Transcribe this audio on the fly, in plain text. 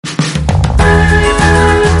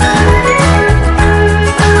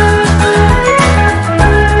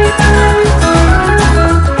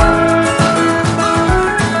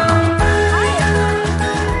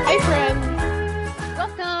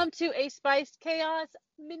Chaos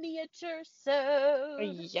Miniature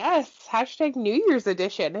Sewed. Yes, hashtag New Year's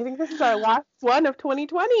edition. I think this is our last one of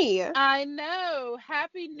 2020. I know.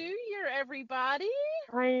 Happy New Year, everybody.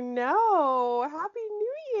 I know. Happy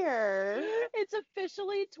New Year. It's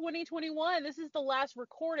officially 2021. This is the last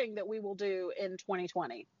recording that we will do in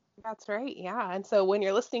 2020. That's right. Yeah. And so when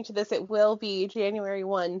you're listening to this, it will be January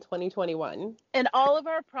 1, 2021. And all of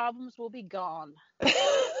our problems will be gone.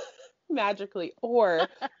 Magically. Or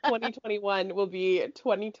 2021 will be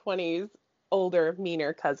 2020's older,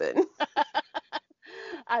 meaner cousin.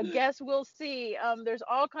 I guess we'll see. There's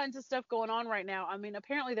all kinds of stuff going on right now. I mean,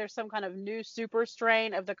 apparently there's some kind of new super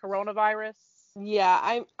strain of the coronavirus.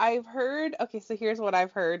 Yeah, I've heard, okay, so here's what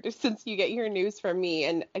I've heard since you get your news from me,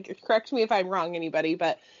 and correct me if I'm wrong, anybody,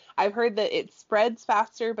 but I've heard that it spreads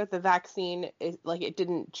faster, but the vaccine is like it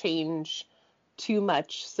didn't change too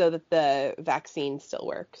much so that the vaccine still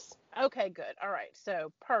works. Okay, good. All right.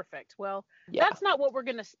 So perfect. Well, Yeah. that's not what we're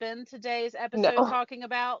going to spend today's episode No. talking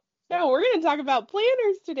about. No, we're going to talk about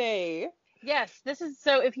planners today. Yes, this is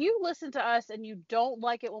so if you listen to us and you don't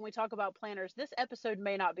like it when we talk about planners, this episode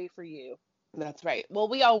may not be for you. That's right. Well,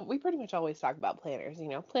 we pretty much always talk about planners,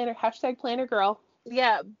 planner, hashtag planner girl.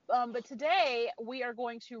 Yeah, but today we are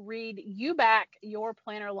going to read you back your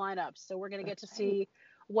planner lineups. So we're going to get to see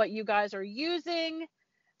what you guys are using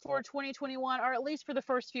for 2021, or at least for the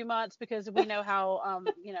first few months, because we know how,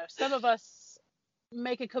 some of us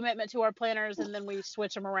make a commitment to our planners and then we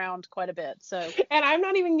switch them around quite a bit. So, and I'm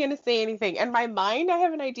not even going to say anything. In my mind, I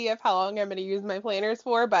have an idea of how long I'm going to use my planners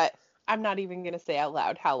for, but I'm not even going to say out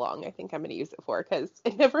loud how long I think I'm going to use it for because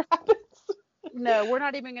it never happens. No, we're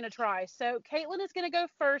not even going to try. So Caitlin is going to go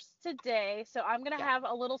first today. So I'm going to have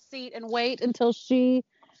a little seat and wait until she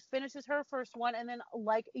finishes her first one. And then,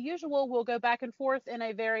 like usual, we'll go back and forth in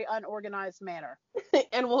a very unorganized manner.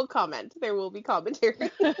 And we'll comment. There will be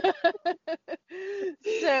commentary.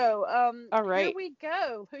 So, all right. Here we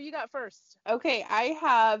go. Who you got first? Okay, I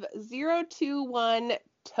have 021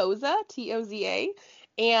 Toza, Toza,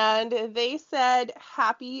 and they said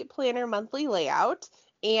happy planner monthly layout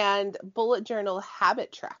and bullet journal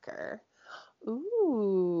habit tracker.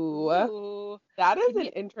 Ooh. That is an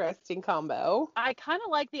interesting combo. I kind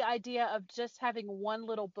of like the idea of just having one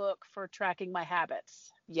little book for tracking my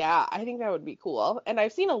habits. Yeah, I think that would be cool. And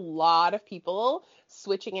I've seen a lot of people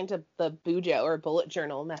switching into the Bujo or bullet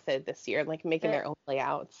journal method this year, like making their own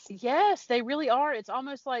layouts. Yes, they really are. It's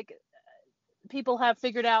almost like people have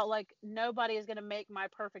figured out like nobody is going to make my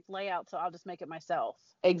perfect layout, so I'll just make it myself.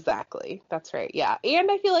 Exactly. That's right. Yeah. And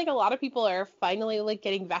I feel like a lot of people are finally like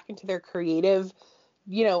getting back into their creative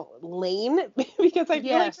lane because I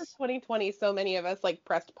feel like for 2020 so many of us like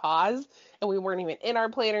pressed pause and we weren't even in our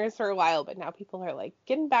planners for a while, but now people are like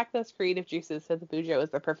getting back those creative juices, so the Bujo is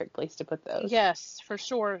the perfect place to put those. Yes, for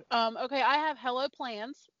sure. Okay, I have Hello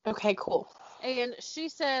Plans. Okay, cool. And she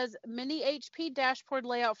says mini HP dashboard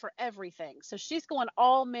layout for everything. So she's going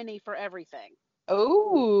all mini for everything.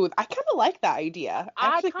 Oh, I kind of like that idea.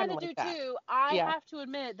 I kind of do too. I have to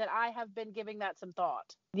admit that I have been giving that some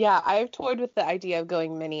thought. Yeah, I've toyed with the idea of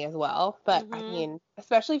going mini as well. But I mean,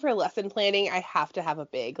 especially for lesson planning, I have to have a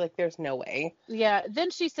big. Like, there's no way. Yeah.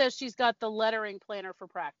 Then she says she's got the lettering planner for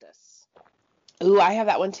practice. Ooh, I have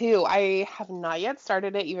that one too. I have not yet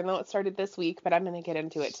started it, even though it started this week, but I'm going to get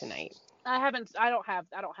into it tonight. I don't have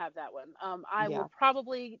that one. I will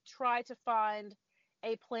probably try to find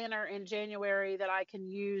a planner in January that I can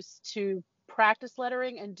use to practice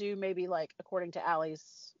lettering and do maybe like according to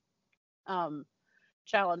Allie's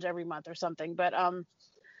challenge every month or something. But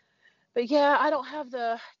yeah, I don't have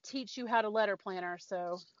the teach you how to letter planner,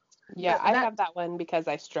 so yeah, I have that one because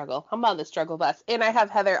I struggle. I'm on the struggle bus, and I have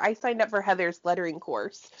Heather. I signed up for Heather's lettering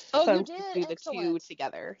course. Oh, so you did? Do the two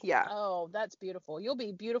together. Yeah. Oh, that's beautiful. You'll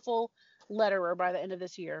be a beautiful letterer by the end of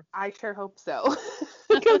this year. I sure hope so.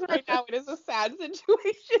 Because right now it is a sad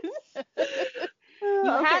situation. You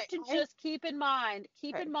have to just keep in mind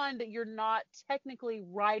that you're not technically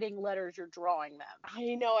writing letters, you're drawing them.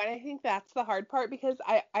 I know, and I think that's the hard part because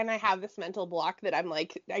I have this mental block that I'm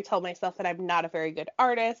like, I tell myself that I'm not a very good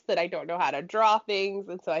artist, that I don't know how to draw things,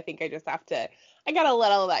 and so I think I just have to, I gotta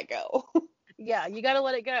let all that go. Yeah, you gotta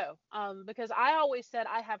let it go. Because I always said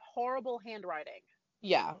I have horrible handwriting.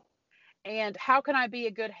 Yeah. And how can I be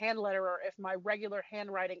a good hand letterer if my regular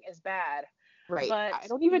handwriting is bad? Right. But I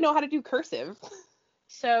don't even know how to do cursive.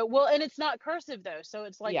 So, well, and it's not cursive though. So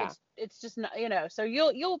it's like, it's just not, so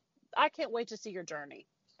I can't wait to see your journey.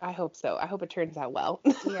 I hope so. I hope it turns out well.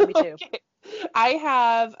 Yeah, me too. Okay. I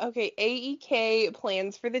have, okay, AEK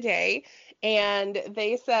plans for the day, and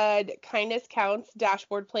they said kindness counts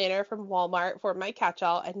dashboard planner from Walmart for my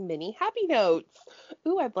catch-all and mini happy notes.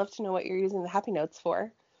 Ooh, I'd love to know what you're using the happy notes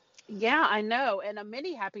for. Yeah, I know, and a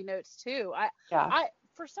mini happy notes too. Yeah, I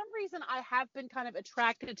for some reason I have been kind of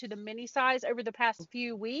attracted to the mini size over the past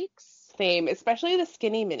few weeks. same, especially the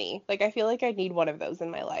skinny mini. Like I feel like I need one of those in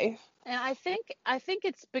my life. And I think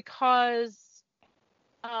it's because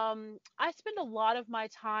I spend a lot of my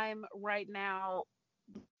time right now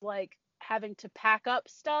like having to pack up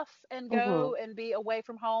stuff and Hmm. go and be away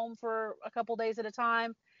from home for a couple days at a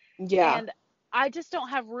time. Yeah, And I just don't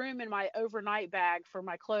have room in my overnight bag for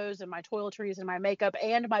my clothes and my toiletries and my makeup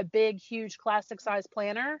and my big, huge classic size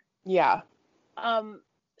planner. yeah. Um,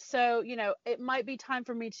 so, it might be time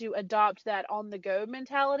for me to adopt that on the go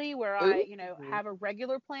mentality where I, Ooh. have a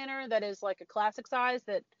regular planner that is like a classic size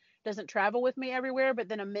that doesn't travel with me everywhere, but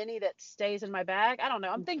then a mini that stays in my bag. I don't know.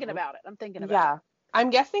 I'm thinking Mhm. about it. I'm thinking about it. Yeah. I'm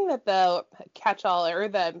guessing that the catch-all or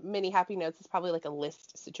the mini happy notes is probably like a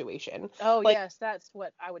list situation. Oh, Like yes, that's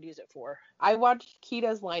what I would use it for. I watched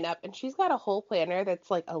Kita's lineup and she's got a whole planner that's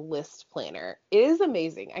like a list planner. It is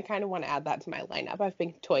amazing. I kind of want to add that to my lineup. I've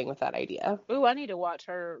been toying with that idea. Ooh, I need to watch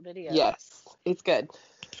her video. Yes, it's good.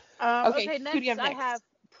 Okay, Okay, who do you next have I have next?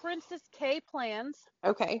 Princess K Plans.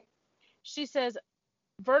 Okay. She says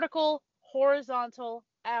vertical, horizontal,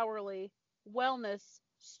 hourly, wellness,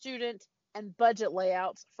 student, and budget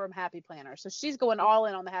layouts from Happy Planner. So she's going all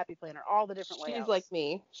in on the Happy Planner, all the different She's like layouts.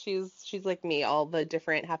 me. She's like me, all the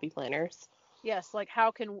different happy planners. Yes, like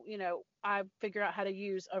how can, I figure out how to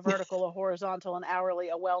use a vertical, a horizontal, an hourly,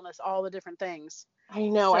 a wellness, all the different things. I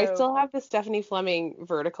know. I So still have the Stephanie Fleming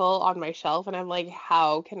vertical on my shelf, and I'm like,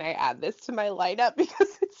 how can I add this to my lineup?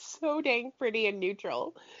 Because it's so dang pretty and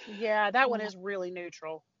neutral. yeah, that one is really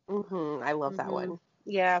neutral. I love that Mhm. one.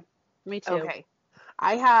 Yeah, me too. Okay.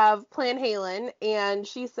 I have Plan Halen, and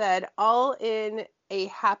she said, all in a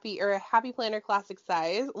happy planner classic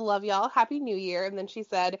size. Love y'all. Happy New Year. And then she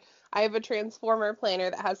said, I have a transformer planner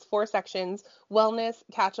that has 4 sections: wellness,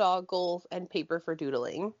 catch-all, goals, and paper for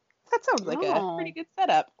doodling. That sounds like a pretty Oh. good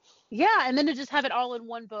setup. Yeah, and then to just have it all in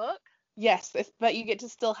one book. Yes, but you get to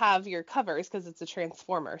still have your covers because it's a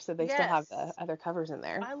transformer, so they still have the Yes. other covers in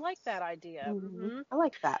there. I like that idea. I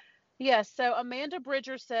like that. Yes, so Amanda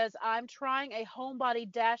Bridger says, I'm trying a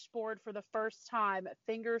homebody dashboard for the first time.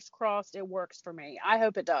 Fingers crossed it works for me. I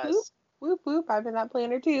hope it Whoop, does. whoop, whoop. I'm in that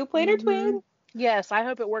planner too. Planner hmm twin. Yes, I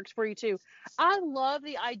hope it works for you too. I love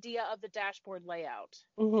the idea of the dashboard layout.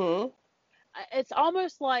 Mm-hmm. It's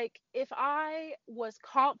almost like if I was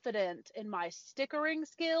confident in my stickering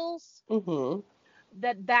skills, Mm-hmm.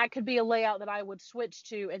 that could be a layout that I would switch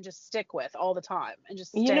to and just stick with all the time and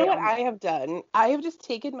just You know stay what on I that. have done? I have just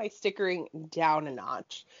taken my stickering down a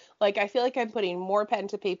notch. Like I feel like I'm putting more pen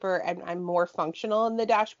to paper and I'm more functional in the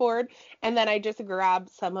dashboard. And then I just grab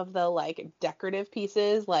some of the like decorative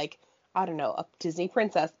pieces, like I don't know, a Disney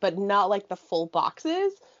princess, but not like the full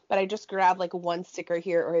boxes. But I just grab like one sticker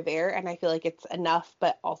here or there, and I feel like it's enough,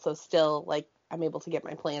 but also still like I'm able to get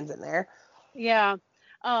my plans in there. Yeah.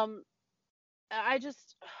 Um, I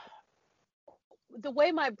just the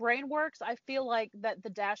way my brain works, I feel like that the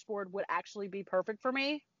dashboard would actually be perfect for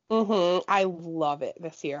me. I love it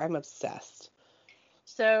this year. I'm obsessed.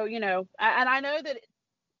 So, and I know that,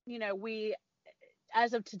 we,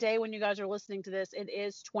 as of today, when you guys are listening to this, it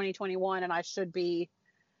is 2021, and I should be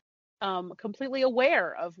completely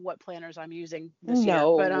aware of what planners I'm using this year.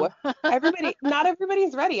 But No. Not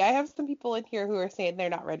everybody's ready. I have some people in here who are saying they're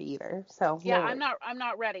not ready either. So yeah, no I'm worries. not I'm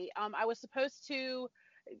not ready. I was supposed to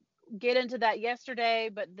get into that yesterday,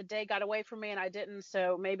 but the day got away from me and I didn't.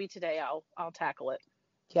 So maybe today I'll tackle it.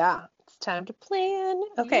 Yeah, it's time to plan.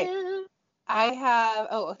 Okay.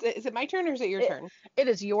 Yeah. Is it my turn or is it your It, turn? it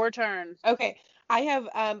is your turn. Okay. I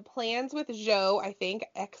have plans with Joe, I think,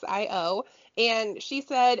 XIO, and she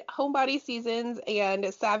said homebody seasons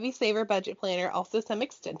and Savvy Saver budget planner, also some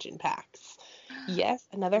extension packs. Yes,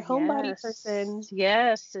 another homebody Yes. person.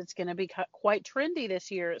 Yes, it's going to be quite trendy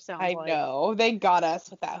this year, it sounds I like. know. They got us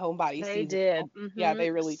with that homebody They season. did. Yeah,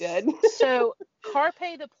 they really did. So,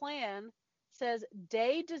 Carpe the Plan says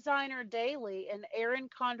Day Designer Daily, an Erin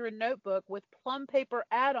Condren notebook with plum paper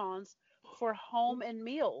add-ons for home and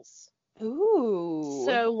meals. Ooh.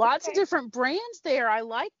 So, lots of Okay. different brands there. I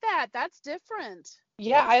like that. That's different.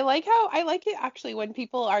 Yeah, I like it actually when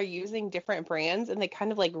people are using different brands and they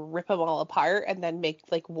kind of like rip them all apart and then make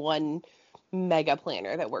like one mega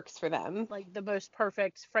planner that works for them. Like the most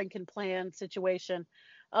perfect Franken plan situation.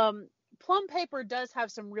 Um, Plum paper does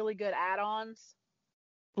have some really good add-ons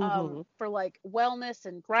Hmm. for like wellness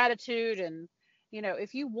and gratitude and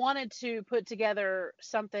if you wanted to put together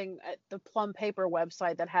something at the Plum Paper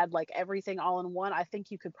website that had like everything all in one, I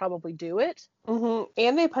think you could probably do it.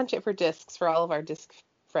 And they punch it for discs for all of our disc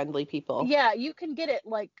friendly people. Yeah, you can get it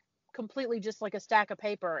like completely just like a stack of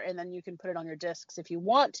paper, and then you can put it on your discs if you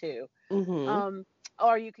want to.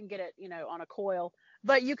 Or you can get it, on a coil.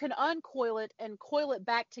 But you can uncoil it and coil it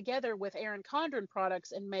back together with Erin Condren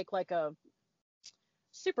products and make like a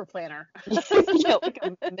super planner. Yeah, like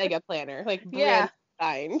a mega planner, like brand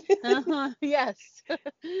design. Yes.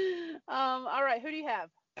 All right, who do you have?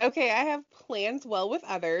 Okay, I have Plans Well with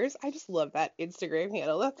Others. I just love that Instagram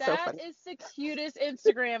handle. That's so funny. That is the cutest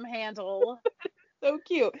Instagram handle. So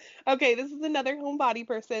cute. Okay, this is another homebody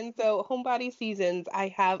person. So homebody seasons,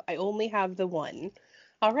 I only have the one.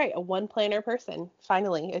 All right, a one planner person.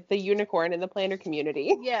 Finally, it's the unicorn in the planner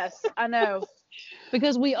community. Yes, I know.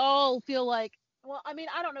 Because we all feel like, well, I mean,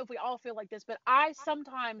 I don't know if we all feel like this, but I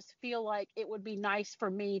sometimes feel like it would be nice for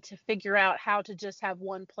me to figure out how to just have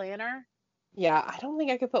one planner. Yeah, I don't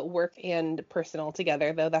think I could put work and personal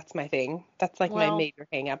together, though. That's my thing. That's like my major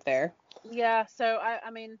hang up there. Yeah, so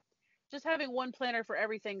I mean, just having one planner for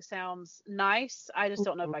everything sounds nice. I just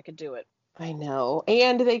don't know if I could do it. I know.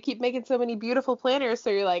 And they keep making so many beautiful planners, so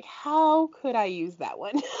you're like, how could I use that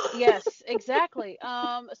one? Yes, exactly.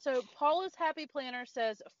 So Paula's Happy Planner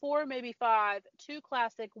says 4, maybe 5, 2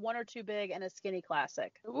 classic, 1 or 2 big, and a skinny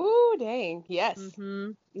classic. Ooh, dang. Yes.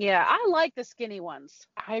 Yeah, I like the skinny ones.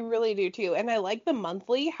 I really do too. And I like the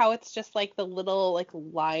monthly, how it's just like the little like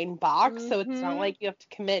line box. So it's not like you have to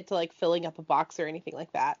commit to like filling up a box or anything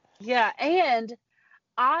like that. Yeah, and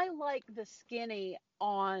I like the skinny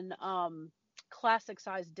on classic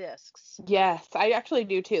size discs. Yes, I actually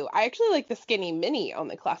do too. I actually like the skinny mini on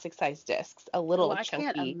the classic size discs, a little I chunky.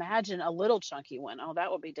 can't imagine a little chunky one. Oh, that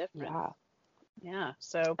would be different. Yeah.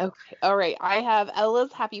 So. Okay. All right. I have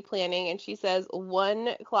Ella's Happy Planning, and she says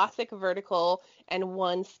 1 classic vertical and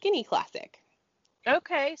 1 skinny classic.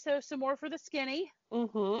 Okay, so some more for the skinny.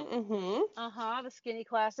 The skinny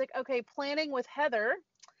classic. Okay, Planning with Heather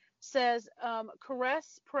says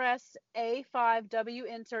Caress Press A5W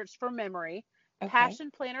inserts for memory,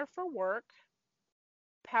 Passion Planner for work,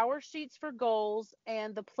 Power Sheets for goals,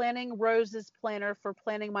 and the Planning Roses planner for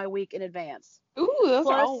planning my week in advance. Ooh, those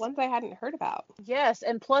are all ones I hadn't heard about. Yes,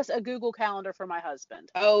 and plus a Google Calendar for my husband.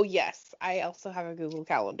 Oh, yes. I also have a Google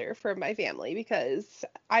Calendar for my family because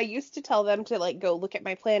I used to tell them to like go look at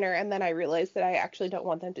my planner, and then I realized that I actually don't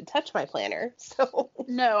want them to touch my planner. So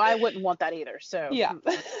no, I wouldn't want that either. So yeah.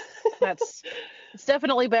 It's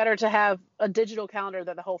definitely better to have a digital calendar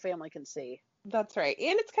that the whole family can see. That's right.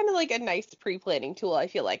 And it's kind of like a nice pre-planning tool, I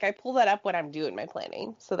feel like. I pull that up when I'm doing my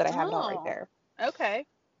planning so that I have it all right there. Okay.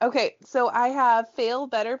 Okay, so I have Fail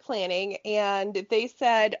Better Planning, and they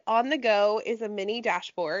said On the Go is a mini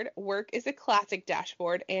dashboard, Work is a classic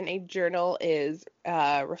dashboard, and a journal is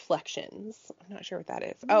Reflections. I'm not sure what that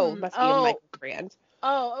is. Oh, must be a Michael brand.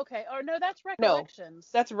 Oh, okay. Or no, that's Recollections.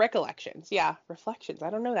 No, that's Recollections. Yeah, Reflections. I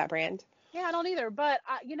don't know that brand. Yeah, I don't either. But,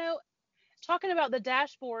 talking about the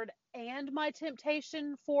dashboard and my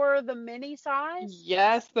temptation for the mini size.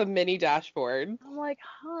 Yes, the mini dashboard. I'm like,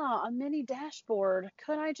 a mini dashboard.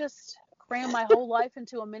 Could I just cram my whole life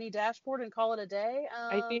into a mini dashboard and call it a day?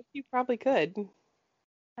 I think you probably could.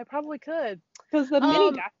 I probably could. Because the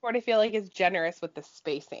mini dashboard, I feel like, is generous with the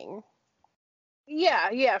spacing.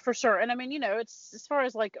 Yeah, for sure. And I mean, it's as far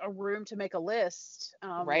as like a room to make a list,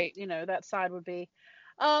 right. That side would be.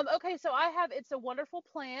 Okay, so I have It's a Wonderful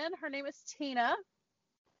Plan. Her name is Tina.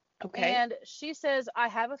 Okay. And she says, I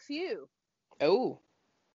have a few. Oh.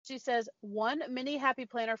 She says, 1 mini Happy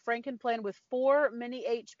Planner, Frankenplan with 4 mini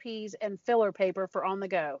HPs and filler paper for on the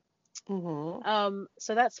go.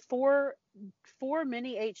 So that's 4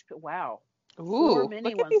 mini HP. Wow. Ooh, 4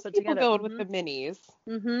 mini look at ones these put people together. Going with the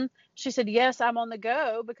minis. She said, yes, I'm on the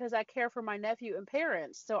go because I care for my nephew and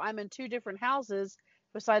parents. So I'm in 2 different houses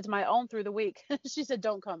besides my own through the week. She said,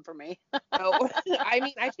 don't come for me. Oh, I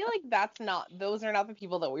mean, I feel like those are not the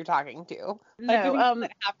people that we're talking to. No, the people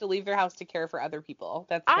that have to leave their house to care for other people.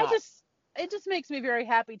 It just makes me very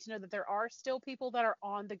happy to know that there are still people that are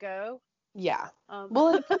on the go. Yeah.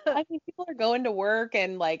 Well, I mean, people are going to work,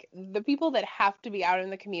 and like the people that have to be out in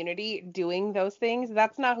the community doing those things,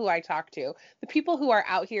 that's not who I talk to. The people who are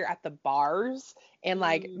out here at the bars and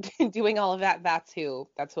like doing all of that, that's who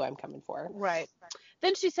I'm coming for. Right.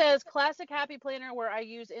 Then she says, classic Happy Planner where I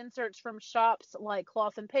use inserts from shops like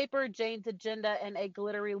Cloth and Paper, Jane's Agenda, and A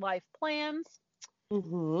Glittery Life Plans.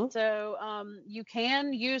 So you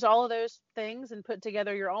can use all of those things and put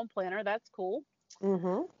together your own planner. That's cool.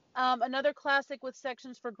 Another classic with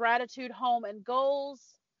sections for gratitude, home, and goals.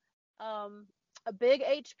 a big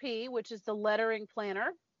HP, which is the lettering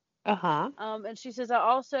planner. Uh-huh. And she says, I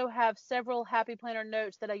also have several Happy Planner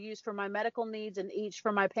notes that I use for my medical needs and each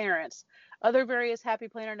for my parents. Other various Happy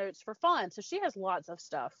Planner notes for fun. So she has lots of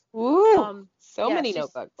stuff. Ooh, so Yeah, many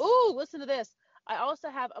notebooks. ooh, listen to this. I also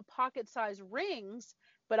have a pocket-sized rings,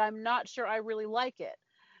 but I'm not sure I really like it.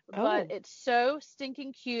 But Oh. it's so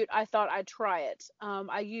stinking cute. I thought I'd try it.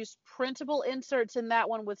 I used printable inserts in that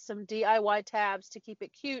one with some DIY tabs to keep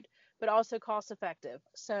it cute, but also cost effective.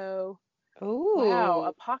 So wow,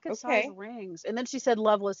 a Ooh. pocket-sized Okay. rings. And then she said,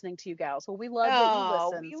 love listening to you gals. Well, we love that you Oh,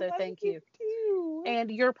 listen, we so love thank you you. too.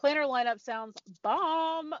 And your planner lineup sounds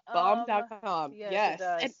bomb. Bomb.com. Yes, it Yes.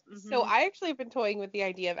 And does. so I actually have been toying with the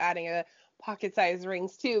idea of adding a pocket-sized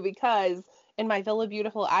rings too, because in my Villa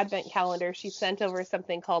Beautiful advent calendar, she sent over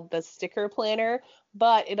something called the sticker planner,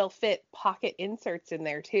 but it'll fit pocket inserts in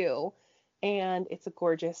there too. And it's a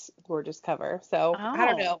gorgeous, gorgeous cover. So I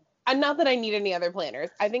don't Oh, know. And not that I need any other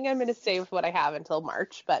planners. I think I'm going to stay with what I have until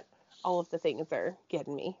March, but all of the things are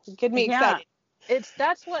getting me yeah. excited.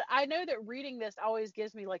 That's what I know, that reading this always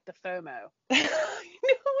gives me like the FOMO. I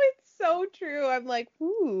know, it's so true. I'm like,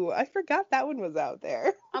 ooh, I forgot that one was out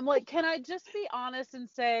there. I'm like, can I just be honest and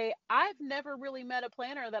say I've never really met a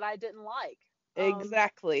planner that I didn't like?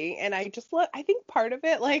 Exactly. And I think part of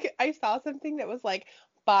it, like, I saw something that was like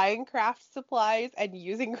buying craft supplies and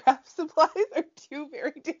using craft supplies are two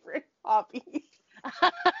very different hobbies.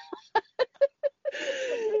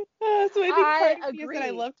 So I think I part of me is that I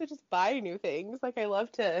agree. love to just buy new things. Like, I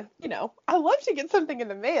love to get something in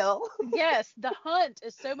the mail. Yes, the hunt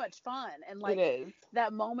is so much fun. And It like is.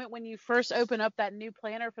 that moment when you first open up that new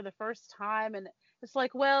planner for the first time, and it's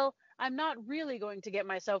like, well, I'm not really going to get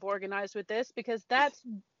myself organized with this because that's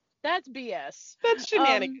BS. That's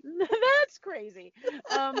shenanigans. That's crazy.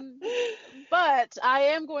 But I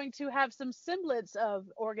am going to have some semblance of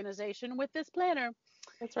organization with this planner.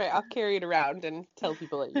 That's right. I'll carry it around and tell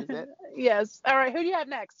people that use it. Yes. All right. Who do you have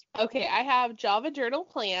next? Okay, I have Java Journal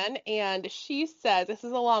Plan, and she says, this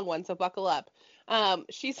is a long one, so buckle up.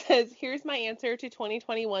 She says, here's my answer to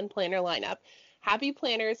 2021 planner lineup. Happy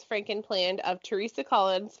Planners Franken planned of Teresa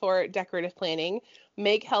Collins for decorative planning,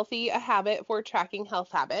 Make Healthy a Habit for tracking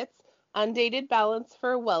health habits, Undated Balance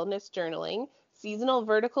for wellness journaling, Seasonal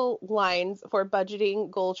Vertical Lines for budgeting,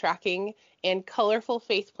 goal tracking, and Colorful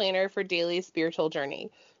Faith Planner for daily spiritual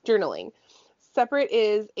journaling. Separate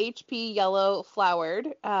is HP Yellow Flowered,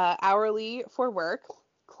 hourly for work,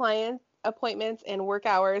 client appointments and work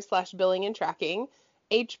hours / billing and tracking.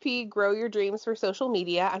 HP Grow Your Dreams for social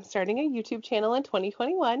media. I'm starting a YouTube channel in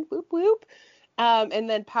 2021. Whoop whoop. And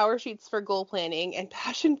then Power Sheets for goal planning and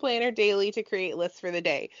Passion Planner daily to create lists for the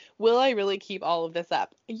day. Will I really keep all of this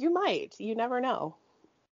up? You might. You never know.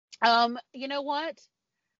 You know what?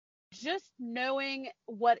 Just knowing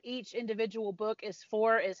what each individual book is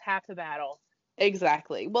for is half the battle.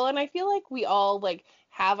 Exactly. Well, and I feel like we all like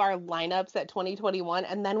have our lineups at 2021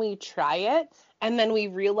 and then we try it and then we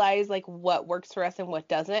realize like what works for us and what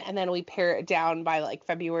doesn't and then we pare it down by like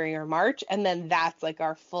February or March and then that's like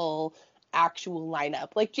our full actual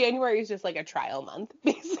lineup. Like January is just like a trial month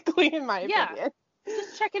basically in my Yeah. opinion.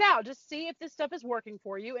 Just check it out. Just see if this stuff is working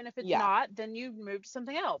for you. And if it's Yeah. not, then you move to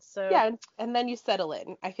something else. So, Yeah, and then you settle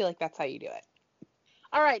in. I feel like that's how you do it.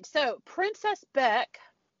 all right. So, Princess Beck,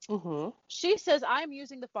 Mhm. she says, I'm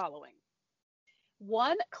using the following: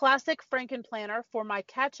 one classic Franken planner for my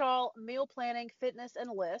catch all meal planning, fitness,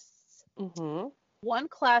 and lists. Mhm. One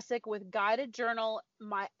classic with guided journal,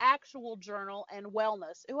 my actual journal, and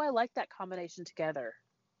wellness. Ooh, I like that combination together.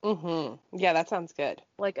 Mhm. Yeah, that sounds good.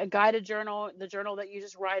 Like a guided journal, the journal that you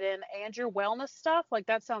just write in, and your wellness stuff. Like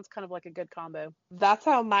that sounds kind of like a good combo. That's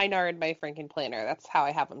how mine are in my Franken planner. That's how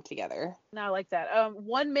I have them together. Now I like that.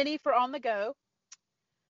 One mini for on the go.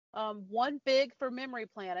 One big for memory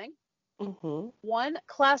planning. Mhm. One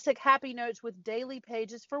classic happy notes with daily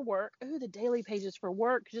pages for work. Ooh, the daily pages for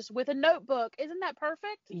work, just with a notebook. Isn't that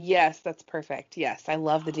perfect? Yes, that's perfect. Yes, I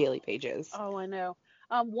love the daily pages. Oh, I know.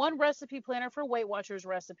 One recipe planner for Weight Watchers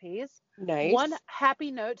recipes. One Nice.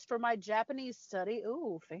 happy notes for my Japanese study.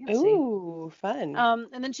 Ooh, fancy. Ooh, fun.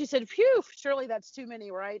 And then she said, phew, surely that's too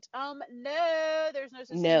many, right? No, there's no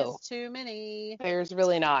such thing as No, too many. there's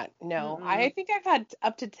really not. No, I Mm-mm. think I've had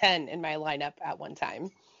up to 10 in my lineup at one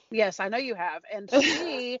time. Yes, I know you have. And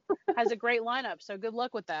she has a great lineup, so good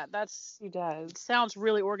luck with that. She does. Sounds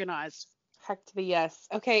really organized. Heck to the yes.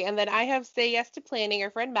 Okay, and then I have Say Yes to Planning, our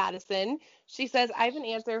friend Madison. She says, I have an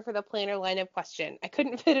answer for the planner lineup question. I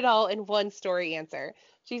couldn't fit it all in one story answer.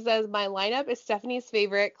 She says, my lineup is Stephanie's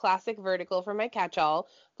favorite classic vertical for my catch-all,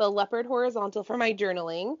 the leopard horizontal for my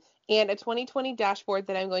journaling, and a 2020 dashboard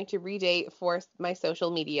that I'm going to redate for my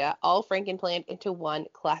social media, all Frankenplanned into one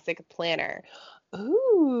classic planner.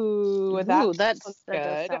 Ooh, Ooh, that sounds that does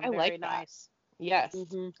good. sound I like very that. nice. Yes.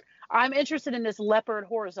 I'm interested in this leopard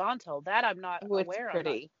horizontal. That I'm not Oh, it's aware.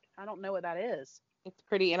 pretty. I don't know what that is. It's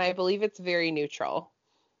pretty, and I believe it's very neutral.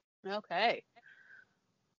 Okay.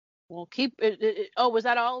 Well, keep it. Oh, was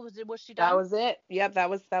that all? Was she done? That was it. Yep, that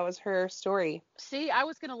was her story. See, I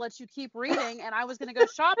was going to let you keep reading and I was going to go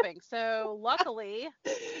shopping. So luckily,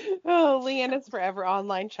 Oh, Leanna's forever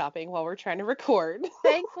online shopping while we're trying to record.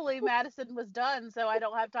 thankfully, Madison was done, so I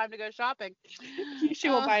don't have time to go shopping. She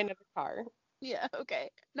will buy another car. Yeah, okay.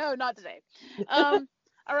 No, not today. All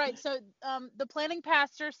right, so the planning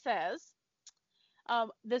pastor says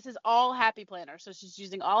this is all Happy Planner. So she's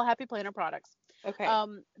using all Happy Planner products. Okay.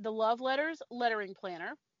 The Love Letters Lettering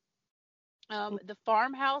Planner, the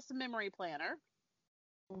Farmhouse Memory Planner,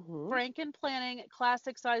 Franken Planning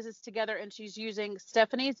Classic Sizes Together, and she's using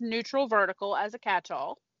Stephanie's Neutral Vertical as a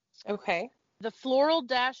catch-all. Okay. The Floral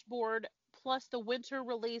Dashboard plus the Winter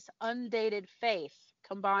Release Undated Faith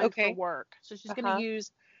combined for work. So she's going to use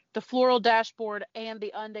the Floral Dashboard and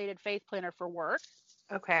the Undated Faith Planner for work.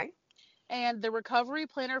 Okay. And the Recovery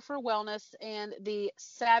Planner for Wellness and the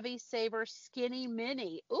Savvy Saver Skinny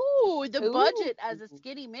Mini. Ooh, the budget as a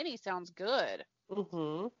Skinny Mini sounds good.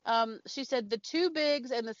 She said the two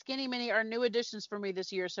bigs and the Skinny Mini are new additions for me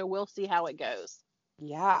this year, so we'll see how it goes.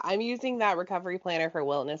 Yeah, I'm using that Recovery Planner for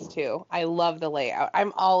Wellness too. I love the layout.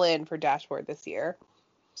 I'm all in for dashboard this year.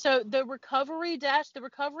 So the recovery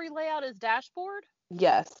layout is dashboard?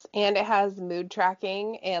 Yes, and it has mood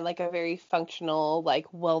tracking and like a very functional like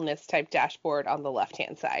wellness type dashboard on the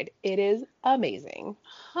left-hand side. It is amazing.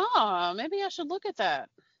 Maybe I should look at that.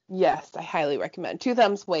 Yes, I highly recommend. 2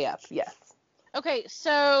 thumbs way up. Yes. Okay,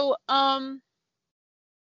 so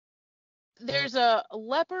there's a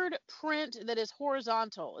leopard print that is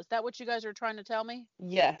horizontal. Is that what you guys are trying to tell me?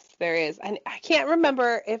 Yes, there is. And I can't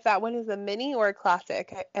remember if that one is a mini or a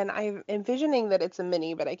classic. And I'm envisioning that it's a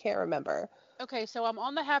mini, but I can't remember. Okay, so I'm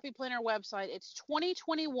on the Happy Planner website. It's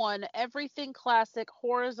 2021 Everything Classic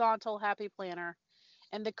Horizontal Happy Planner.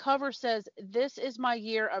 And the cover says, "This is my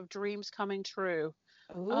year of dreams coming true."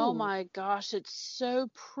 Ooh. Oh my gosh, it's so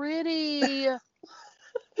pretty.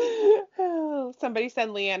 Oh, somebody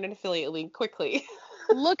send Leanne an affiliate link quickly.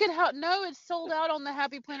 Look at it's sold out on the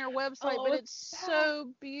Happy Planner website, but it's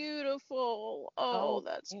so beautiful. Oh,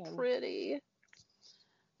 that's pretty.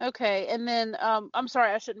 Okay, and then I'm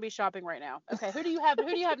sorry, I shouldn't be shopping right now. Okay, who do you have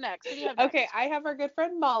next? Okay, I have our good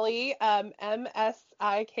friend Molly, MSIKIU,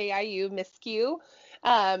 Miskew.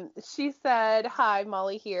 She said, "Hi,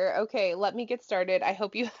 Molly here. Okay, let me get started. I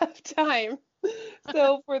hope you have time."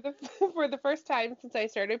 So for the first time since I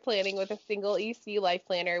started planning with a single EC life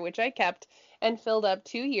planner, which I kept and filled up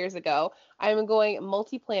 2 years ago, I'm going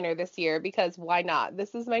multi-planner this year because why not?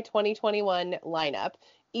 This is my 2021 lineup.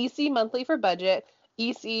 EC monthly for budget,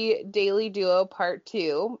 EC Daily Duo Part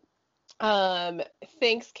 2. Thanks,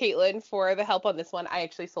 Caitlin, for the help on this one. I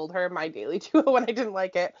actually sold her my Daily Duo when I didn't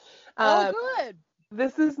like it. Good.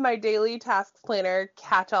 This is my daily tasks planner,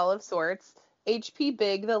 catch-all of sorts. HP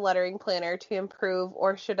Big, the lettering planner to improve,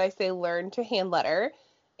 or should I say learn to hand letter.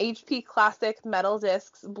 HP Classic metal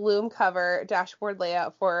discs, bloom cover, dashboard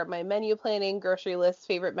layout for my menu planning, grocery list,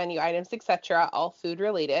 favorite menu items, etc., all food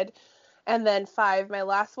related. And then 5, my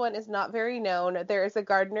last one is not very known. There is a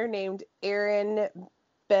gardener named Erin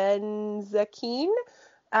Benzakine.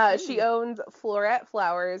 She owns Florette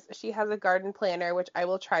Flowers. She has a garden planner, which I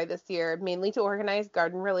will try this year, mainly to organize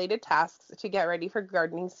garden-related tasks to get ready for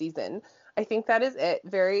gardening season. I think that is it.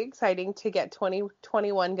 Very exciting to get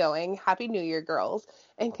 2021 going. Happy New Year, girls.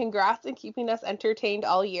 And congrats on keeping us entertained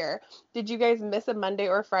all year. Did you guys miss a Monday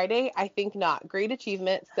or Friday? I think not. Great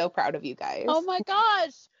achievement. So proud of you guys. Oh my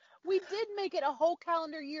gosh. We did make it a whole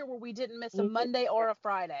calendar year where we didn't miss a Monday or a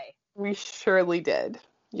Friday. We surely did.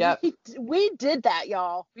 Yep. We did that,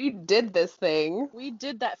 y'all. We did this thing. We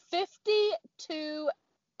did that. 52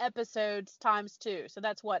 episodes times 2. So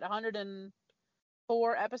that's what,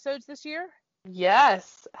 104 episodes this year?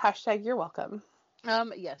 Yes. # you're welcome.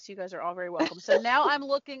 Yes, you guys are all very welcome. So now I'm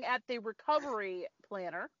looking at the recovery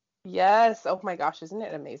planner. Yes. Oh my gosh, isn't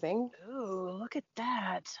it amazing? Ooh, look at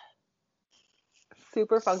that.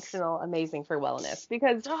 Super functional, amazing for wellness.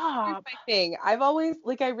 Because here's my thing. I've always,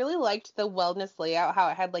 I really liked the wellness layout, how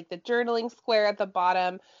it had the journaling square at the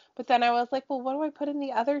bottom. But then I was like, well, what do I put in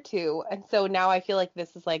the other two? And so now I feel like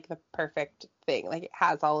this is the perfect thing. It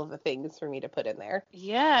has all of the things for me to put in there.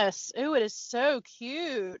 Yes. Ooh, it is so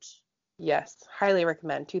cute. Yes. Highly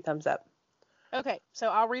recommend. 2 thumbs up. Okay. So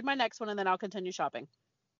I'll read my next one and then I'll continue shopping.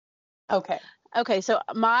 Okay. Okay, so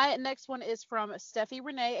my next one is from Steffi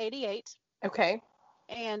Renee 88. Okay.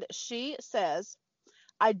 And she says,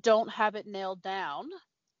 I don't have it nailed down.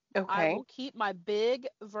 I Okay. will keep my big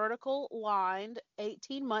vertical lined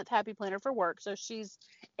 18-month happy planner for work. So she's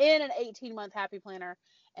in an 18-month happy planner.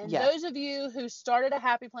 And Yes. those of you who started a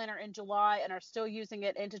happy planner in July and are still using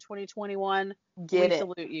it into 2021, Get it.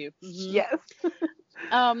 salute you. Mm-hmm. Yes.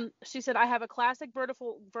 She said, I have a classic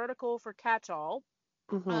vertical for catch-all.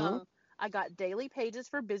 Mm-hmm. I got daily pages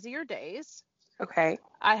for busier days. Okay.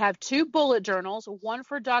 I have 2 bullet journals, one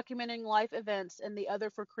for documenting life events and the other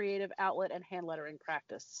for creative outlet and hand lettering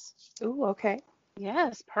practice. Ooh, okay.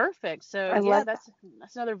 Yes, perfect. So that's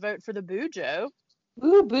another vote for the Bujo.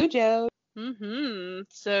 Ooh, Bujo.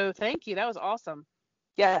 So thank you. That was awesome.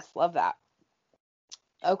 Yes, love that.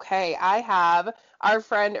 Okay, I have our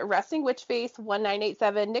friend Resting Witch Face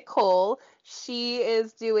 1987, Nicole. She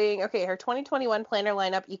is doing, her 2021 planner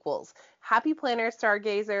lineup equals Happy Planner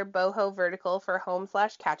Stargazer Boho Vertical for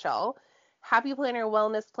home/catch-all, Happy Planner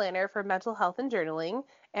Wellness Planner for mental health and journaling,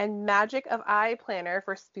 and Magic of Eye Planner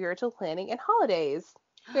for spiritual planning and holidays.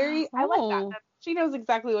 I like that. She knows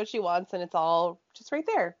exactly what she wants, and it's all just right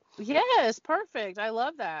there. Yes, perfect. I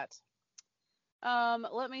love that.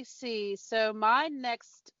 Let me see. So my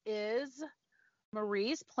next is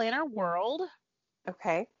Marie's Planner World.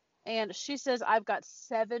 Okay. And she says, I've got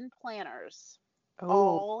 7 planners,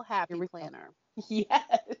 all happy planner. Yes.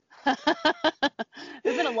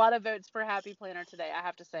 There's been a lot of votes for happy planner today, I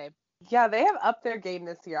have to say. Yeah, they have upped their game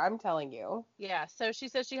this year, I'm telling you. Yeah, so she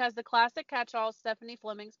says she has the classic catch-all Stephanie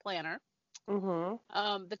Fleming's planner.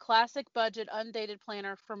 The classic budget undated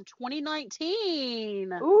planner from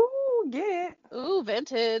 2019. Ooh, get it. Ooh,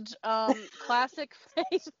 vintage. Classic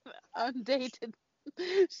faith undated.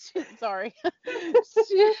 Sorry.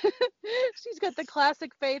 She's got the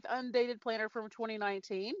classic faith undated planner from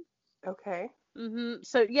 2019. Okay.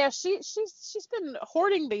 So yeah, she's been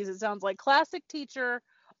hoarding these. It sounds like classic teacher,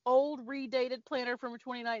 old redated planner from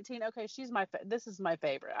 2019. Okay, this is my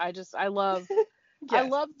favorite. I love I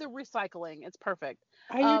love the recycling. It's perfect.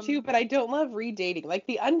 I do too, but I don't love redating. Like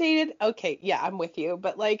the undated, okay, yeah, I'm with you,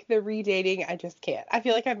 but like the redating, I just can't. I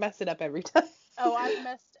feel like I mess it up every time. Oh,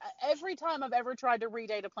 every time I've ever tried to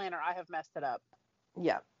redate a planner, I have messed it up.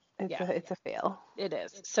 Yeah. It's a fail. It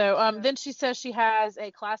is. So then she says she has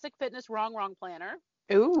a classic fitness wrong planner.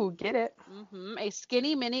 Ooh, get it. A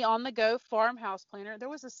skinny mini on the go farmhouse planner. There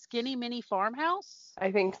was a skinny mini farmhouse?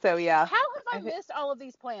 I think so, yeah. How have I missed all of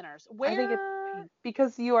these planners? Where? I think it's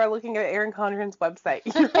because you are looking at Erin Condren's website.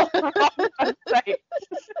 You're on the wrong website.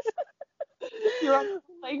 You're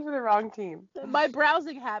playing for the wrong team. My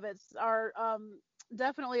browsing habits are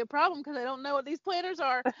definitely a problem because I don't know what these planners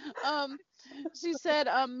are. She said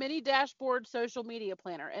mini dashboard social media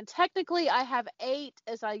planner, and technically I have 8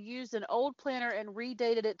 as I used an old planner and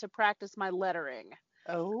redated it to practice my lettering.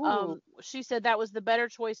 Oh. She said that was the better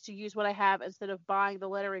choice to use what I have instead of buying the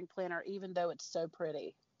lettering planner, even though it's so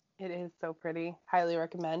pretty. It is so pretty. Highly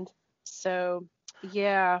recommend. So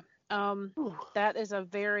yeah, that is a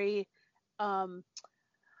very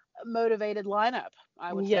motivated lineup,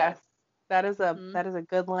 I would say. Yes, that is a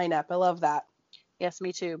good lineup. I love that. Yes,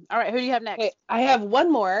 me too. All right, who do you have next? Okay, I have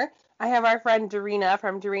one more. I have our friend Dorina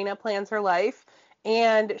from Dorina Plans Her Life,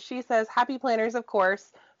 and she says, happy planners, of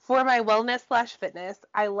course. For my wellness/fitness,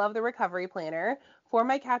 I love the recovery planner. For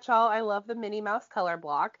my catch-all, I love the Minnie Mouse color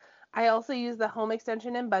block. I also use the home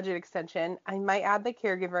extension and budget extension. I might add the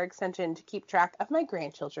caregiver extension to keep track of my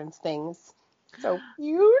grandchildren's things. So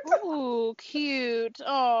cute. Ooh, cute.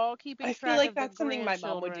 Oh, keeping track of the I feel like that's something my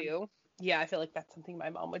mom would do. Yeah, I feel like that's something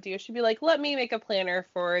my mom would do. She'd be like, let me make a planner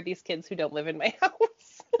for these kids who don't live in my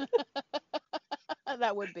house.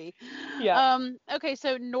 That would be. Yeah. Okay,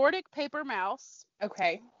 so Nordic Paper Mouse.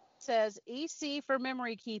 Okay. Says EC for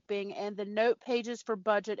memory keeping and the note pages for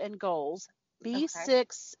budget and goals.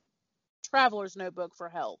 B6 Traveler's Notebook for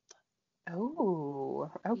health.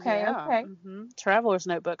 Oh, okay, yeah. Okay. Traveler's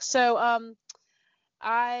Notebook. So,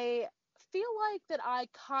 I feel like that I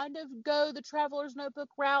kind of go the Traveler's Notebook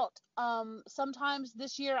route. Sometimes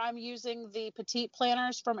this year I'm using the petite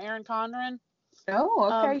planners from Erin Condren. Oh,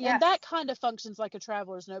 okay, yes. And that kind of functions like a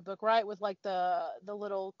traveler's notebook, right? With like the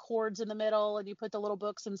little cords in the middle, and you put the little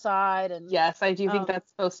books inside. And yes, I do think that's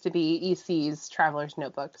supposed to be EC's traveler's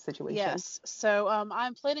notebook situation. Yes. So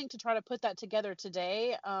I'm planning to try to put that together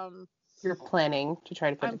today. You're planning to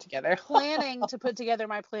try to put it together. Planning to put together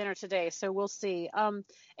my planner today, so we'll see.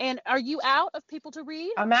 And are you out of people to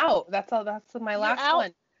read? I'm out. That's all. That's my last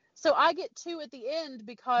one. So I get 2 at the end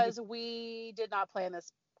because we did not plan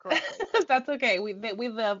this correctly. That's okay. We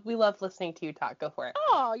love listening to you talk. Go for it.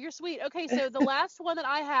 Oh, you're sweet. Okay, so the last one that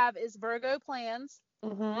I have is Virgo Plans.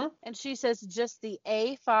 Mm-hmm. And she says just the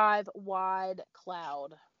A5 wide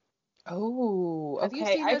cloud. Oh, okay. Have you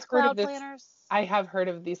seen those cloud planners? I have heard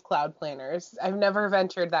of these cloud planners. I've never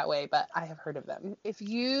ventured that way, but I have heard of them. If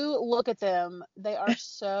you look at them, they are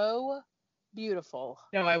so beautiful.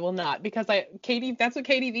 No, I will not, because that's what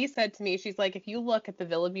Katie V said to me. She's like, if you look at the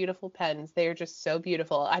Villa Beautiful pens, they are just so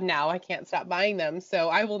beautiful. And now I can't stop buying them. So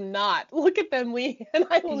I will not look at them, Lee, and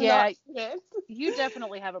I will not. You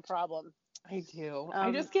definitely have a problem. I do.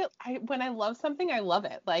 When I love something, I love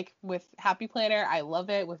it. Like with Happy Planner, I love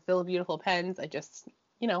it. With Villa Beautiful pens, I just,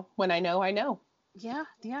 when I know, I know. Yeah,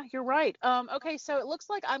 you're right. Okay, so it looks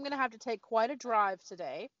like I'm gonna have to take quite a drive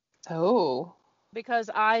today. Oh. Because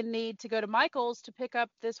I need to go to Michael's to pick up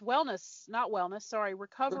this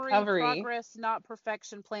recovery progress, not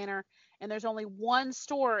perfection planner. And there's only one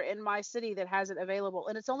store in my city that has it available,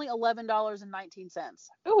 and it's only $11.19.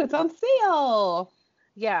 Oh, it's on sale.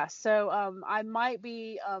 Yeah, so I might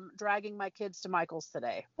be dragging my kids to Michael's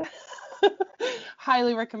today.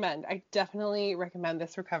 Highly recommend. I definitely recommend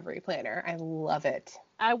this recovery planner. I love it.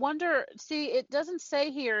 I wonder, it doesn't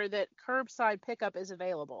say here that curbside pickup is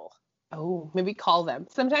available. Oh, maybe call them.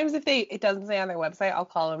 Sometimes if it doesn't say on their website, I'll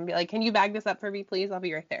call them and be like, can you bag this up for me, please? I'll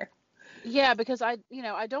be right there. Yeah, because I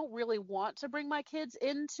don't really want to bring my kids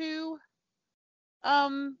into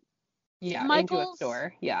Michael's. Into a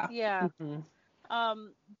store. Yeah. Yeah. Mm-hmm.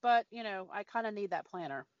 But I kind of need that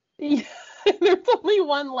planner. Yeah. There's only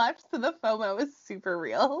one left, so the FOMO is super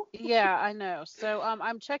real. Yeah, I know. So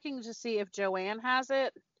I'm checking to see if Joann has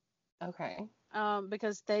it. Okay.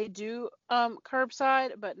 Because they do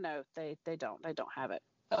curbside, but no, they don't. They don't have it.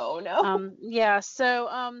 Oh no. Yeah. So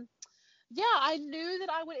I knew that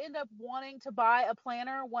I would end up wanting to buy a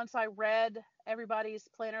planner once I read everybody's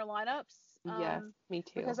planner lineups. Yes, me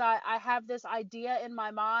too. Because I have this idea in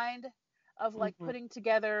my mind of like putting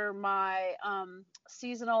together my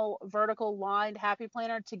seasonal vertical lined happy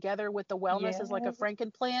planner together with the wellness as like a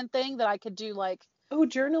Frankenplan thing that I could do like. Oh,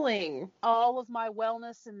 journaling. All of my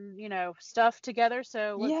wellness and, stuff together.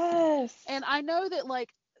 So yes. And I know that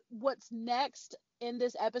like what's next in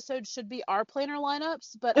this episode should be our planner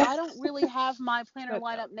lineups, but I don't really have my planner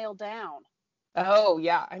lineup nailed down. Oh,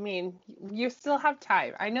 yeah. I mean, you still have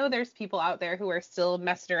time. I know there's people out there who are still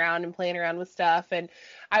messing around and playing around with stuff. And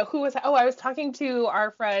I was talking to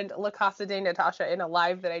our friend La Casa de Natasha in a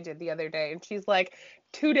live that I did the other day. And she's like,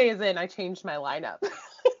 2 days in, I changed my lineup.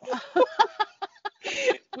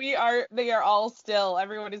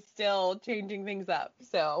 Everyone is still changing things up.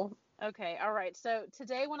 So. Okay. All right. So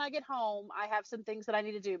today when I get home, I have some things that I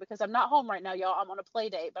need to do because I'm not home right now, y'all. I'm on a play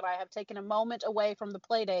date, but I have taken a moment away from the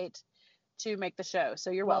play date to make the show. So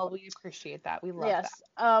you're welcome. We appreciate that. We love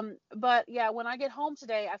that. But yeah, when I get home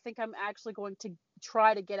today, I think I'm actually going to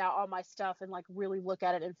try to get out all my stuff and like really look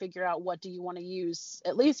at it and figure out what do you want to use,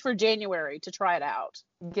 at least for January, to try it out.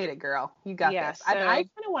 Get it, girl. You got this. So, I kind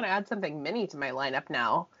of want to add something mini to my lineup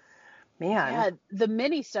now. Man. Yeah, the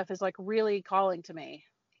mini stuff is like really calling to me.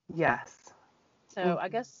 Yes. So I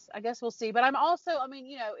guess we'll see. But I'm also,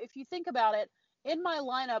 if you think about it, in my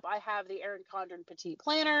lineup, I have the Erin Condren Petite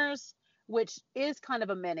Planners, which is kind of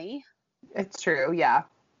a mini. It's true, yeah.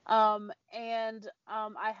 And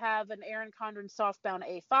I have an Erin Condren Softbound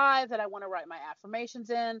A5 that I want to write my affirmations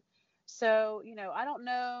in. So, I don't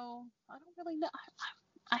know. I don't really know.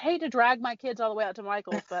 I hate to drag my kids all the way out to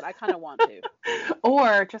Michael's, but I kind of want to.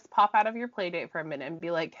 Or just pop out of your play date for a minute and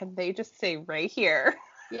be like, can they just stay right here?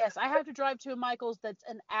 Yes, I have to drive to a Michael's that's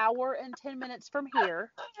an hour and 10 minutes from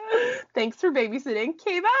here. Thanks for babysitting.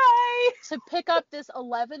 Okay, bye. To pick up this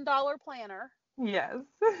 $11 planner. Yes.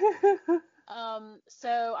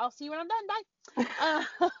 So I'll see you when I'm done.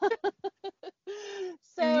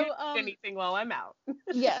 Bye. Anything while I'm out.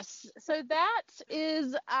 Yes. So that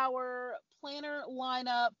is our planner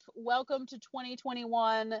lineup. Welcome to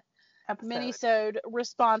 2021 minisode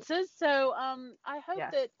responses. So I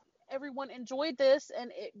hope that everyone enjoyed this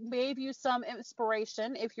and it gave you some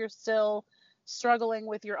inspiration if you're still struggling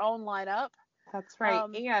with your own lineup. That's right.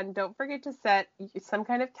 And don't forget to set some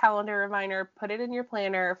kind of calendar reminder, put it in your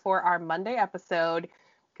planner for our Monday episode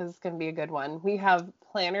because it's going to be a good one. We have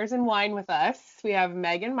Planners and Wine with us. We have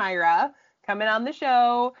Meg and Myra coming on the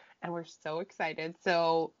show and we're so excited.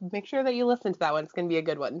 So make sure that you listen to that one. It's going to be a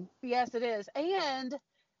good one. Yes, it is. And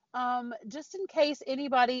just in case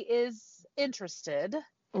anybody is interested,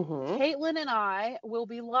 Caitlin and I will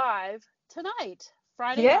be live tonight,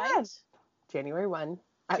 Friday night. January 1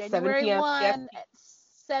 at January 7 p.m. 1 at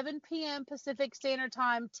 7 p.m. Pacific Standard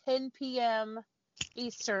Time, 10 p.m.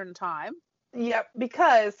 Eastern Time. Yep,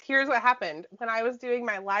 because here's what happened. When I was doing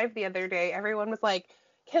my live the other day, everyone was like,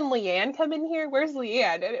 "Can Leanne come in here? Where's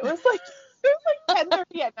Leanne?" And it was like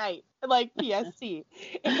 10:30 at night, like PST.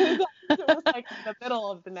 It was like in the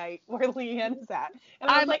middle of the night where Leanne is at. And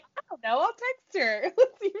I was like, I don't know, I'll text her.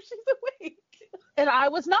 Let's see if she's awake. And I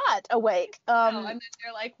was not awake. And then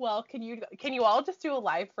they're like, well, can you all just do a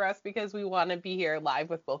live for us because we want to be here live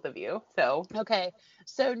with both of you. So okay.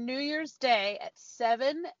 So New Year's Day at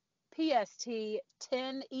 7 PST,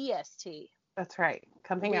 10 EST. That's right.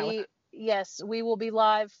 Come hang out with us. Yes, we will be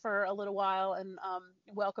live for a little while and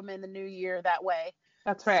welcome in the new year that way.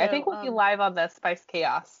 That's right. So, I think we'll be live on the Spice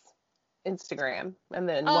Chaos Instagram, and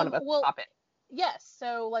then one of us will pop in. Yes.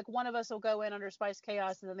 So like one of us will go in under Spice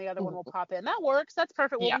Chaos and then the other one will pop in. That works. That's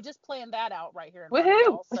perfect. Well, we just planned that out right here in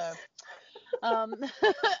Woohoo! So all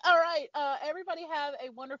right. Everybody have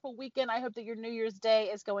a wonderful weekend. I hope that your New Year's Day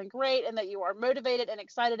is going great and that you are motivated and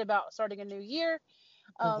excited about starting a new year.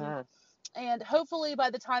 And hopefully by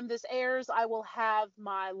the time this airs, I will have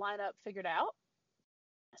my lineup figured out.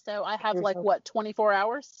 So I have 24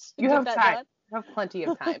 hours to get that done. You have plenty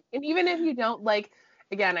of time. And even if you don't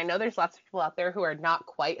again, I know there's lots of people out there who are not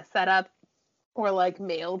quite set up or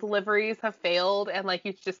mail deliveries have failed and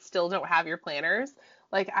you just still don't have your planners.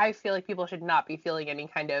 I feel like people should not be feeling any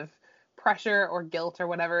kind of pressure or guilt or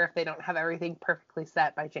whatever if they don't have everything perfectly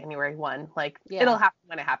set by January 1. It'll happen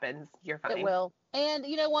when it happens. You're fine. It will. And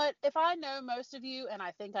you know what? If I know most of you, and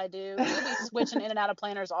I think I do, you'll be switching in and out of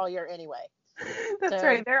planners all year anyway. That's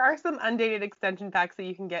right. There are some undated extension packs that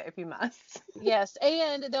you can get if you must. Yes,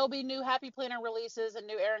 and there'll be new Happy Planner releases and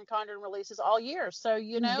new Erin Condren releases all year. So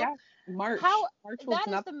March.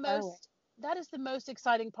 That is the most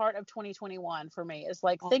exciting part of 2021 for me is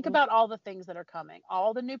think about all the things that are coming,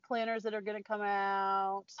 all the new planners that are going to come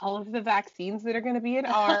out, all of the vaccines that are going to be in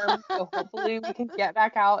arms. So hopefully we can get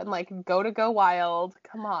back out and go wild.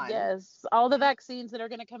 Come on. Yes, all the vaccines that are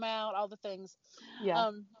going to come out, all the things.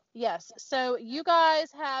 Yeah. Yes. So you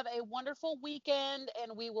guys have a wonderful weekend,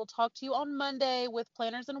 and we will talk to you on Monday with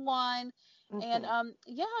Planners and Wine. And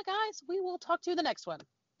guys, we will talk to you the next one.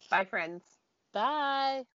 Bye, friends. Bye.